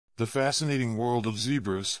The Fascinating World of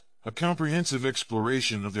Zebras, a comprehensive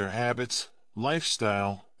exploration of their habits,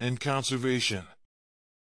 lifestyle, and conservation.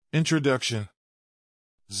 Introduction.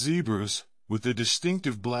 Zebras, with their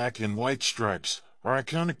distinctive black and white stripes, are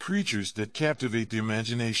iconic creatures that captivate the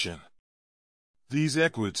imagination. These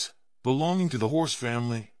equids, belonging to the horse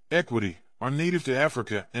family, Equidae, are native to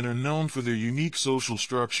Africa and are known for their unique social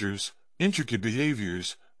structures, intricate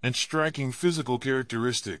behaviors, and striking physical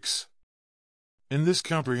characteristics. In this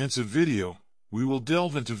comprehensive video, we will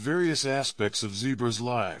delve into various aspects of zebras'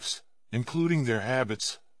 lives, including their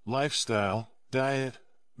habits, lifestyle, diet,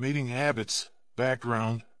 mating habits,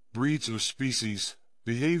 background, breeds or species,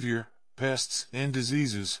 behavior, pests and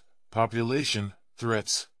diseases, population,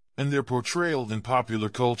 threats, and their portrayal in popular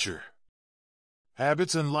culture.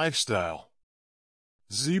 Habits and lifestyle.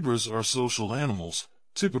 Zebras are social animals,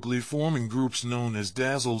 typically forming groups known as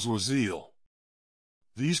dazzles or zeal.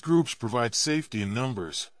 These groups provide safety in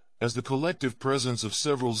numbers, as the collective presence of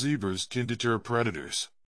several zebras can deter predators.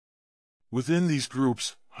 Within these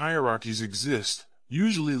groups, hierarchies exist,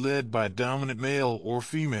 usually led by a dominant male or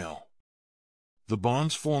female. The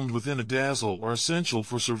bonds formed within a dazzle are essential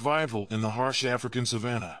for survival in the harsh African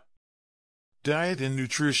savanna. Diet and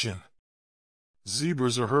nutrition.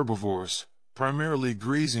 Zebras are herbivores, primarily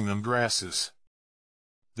grazing on grasses.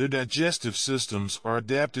 Their digestive systems are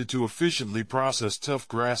adapted to efficiently process tough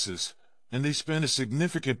grasses, and they spend a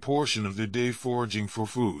significant portion of their day foraging for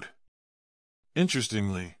food.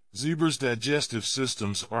 Interestingly, zebras' digestive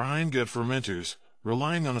systems are hindgut fermenters,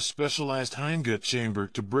 relying on a specialized hindgut chamber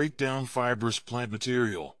to break down fibrous plant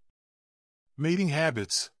material. Mating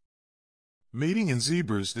habits. Mating in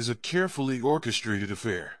zebras is a carefully orchestrated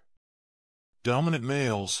affair. Dominant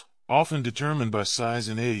males, often determined by size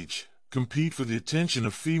and age, compete for the attention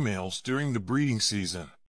of females during the breeding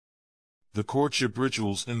season. The courtship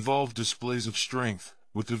rituals involve displays of strength,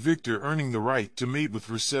 with the victor earning the right to mate with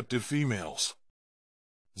receptive females.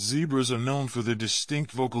 Zebras are known for their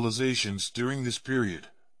distinct vocalizations during this period,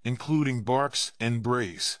 including barks and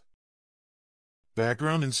brays.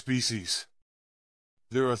 Background and species.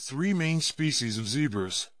 There are three main species of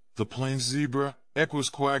zebras: the plains zebra, Equus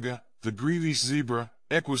quagga, the Grevy zebra,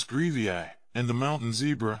 Equus grevii, and the mountain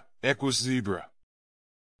zebra, Equus zebra.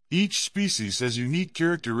 Each species has unique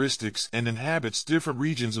characteristics and inhabits different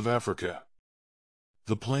regions of Africa.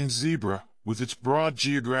 The plains zebra, with its broad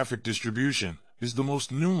geographic distribution, is the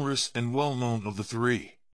most numerous and well-known of the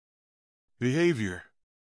three. Behavior.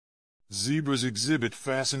 Zebras exhibit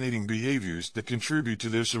fascinating behaviors that contribute to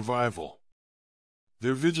their survival.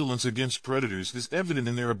 Their vigilance against predators is evident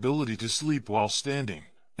in their ability to sleep while standing,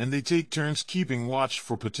 and they take turns keeping watch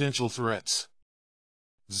for potential threats.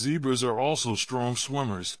 Zebras are also strong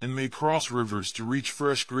swimmers and may cross rivers to reach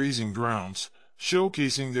fresh grazing grounds,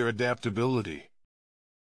 showcasing their adaptability.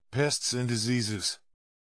 Pests and diseases.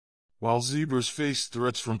 While zebras face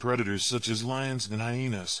threats from predators such as lions and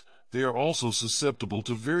hyenas, they are also susceptible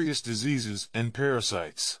to various diseases and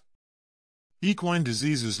parasites. Equine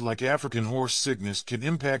diseases like African horse sickness can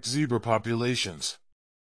impact zebra populations.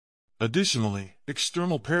 Additionally,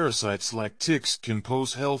 external parasites like ticks can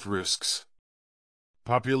pose health risks.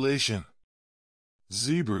 Population.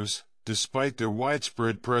 Zebras, despite their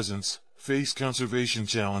widespread presence, face conservation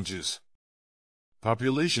challenges.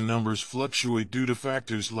 Population numbers fluctuate due to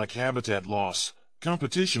factors like habitat loss,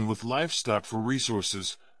 competition with livestock for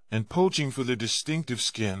resources, and poaching for their distinctive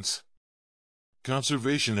skins.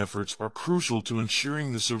 Conservation efforts are crucial to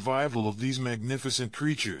ensuring the survival of these magnificent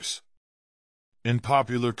creatures. In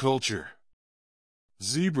popular culture,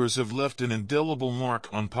 zebras have left an indelible mark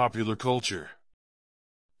on popular culture.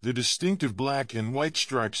 Their distinctive black and white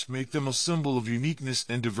stripes make them a symbol of uniqueness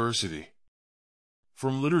and diversity.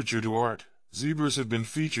 From literature to art, zebras have been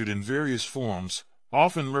featured in various forms,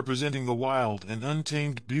 often representing the wild and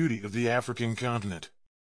untamed beauty of the African continent.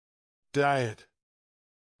 Diet.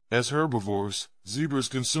 As herbivores, zebras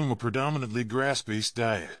consume a predominantly grass-based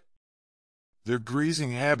diet. Their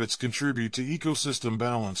grazing habits contribute to ecosystem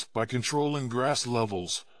balance by controlling grass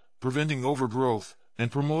levels, preventing overgrowth,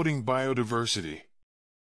 and promoting biodiversity.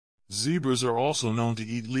 Zebras are also known to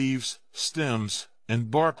eat leaves, stems, and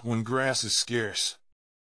bark when grass is scarce.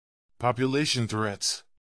 Population threats.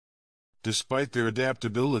 Despite their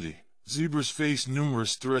adaptability, zebras face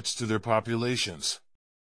numerous threats to their populations.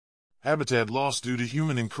 Habitat loss due to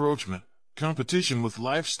human encroachment, competition with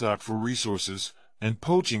livestock for resources, and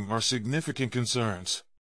poaching are significant concerns.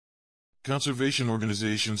 Conservation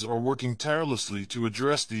organizations are working tirelessly to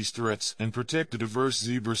address these threats and protect the diverse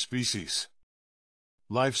zebra species.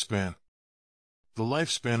 Lifespan. The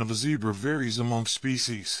lifespan of a zebra varies among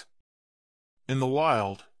species. In the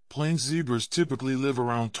wild, Plains zebras typically live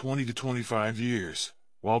around 20 to 25 years,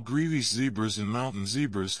 while Grevy zebras and mountain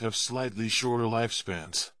zebras have slightly shorter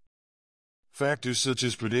lifespans. Factors such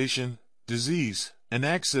as predation, disease, and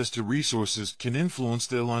access to resources can influence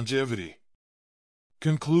their longevity.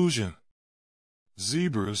 Conclusion: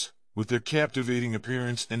 zebras, with their captivating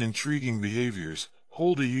appearance and intriguing behaviors,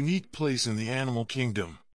 hold a unique place in the animal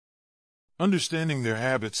kingdom. Understanding their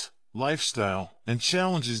habits, lifestyle, and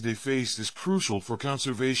challenges they face is crucial for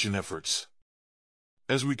conservation efforts.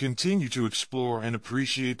 As we continue to explore and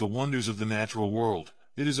appreciate the wonders of the natural world,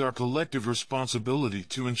 it is our collective responsibility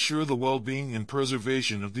to ensure the well-being and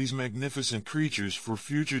preservation of these magnificent creatures for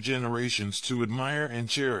future generations to admire and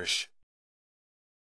cherish.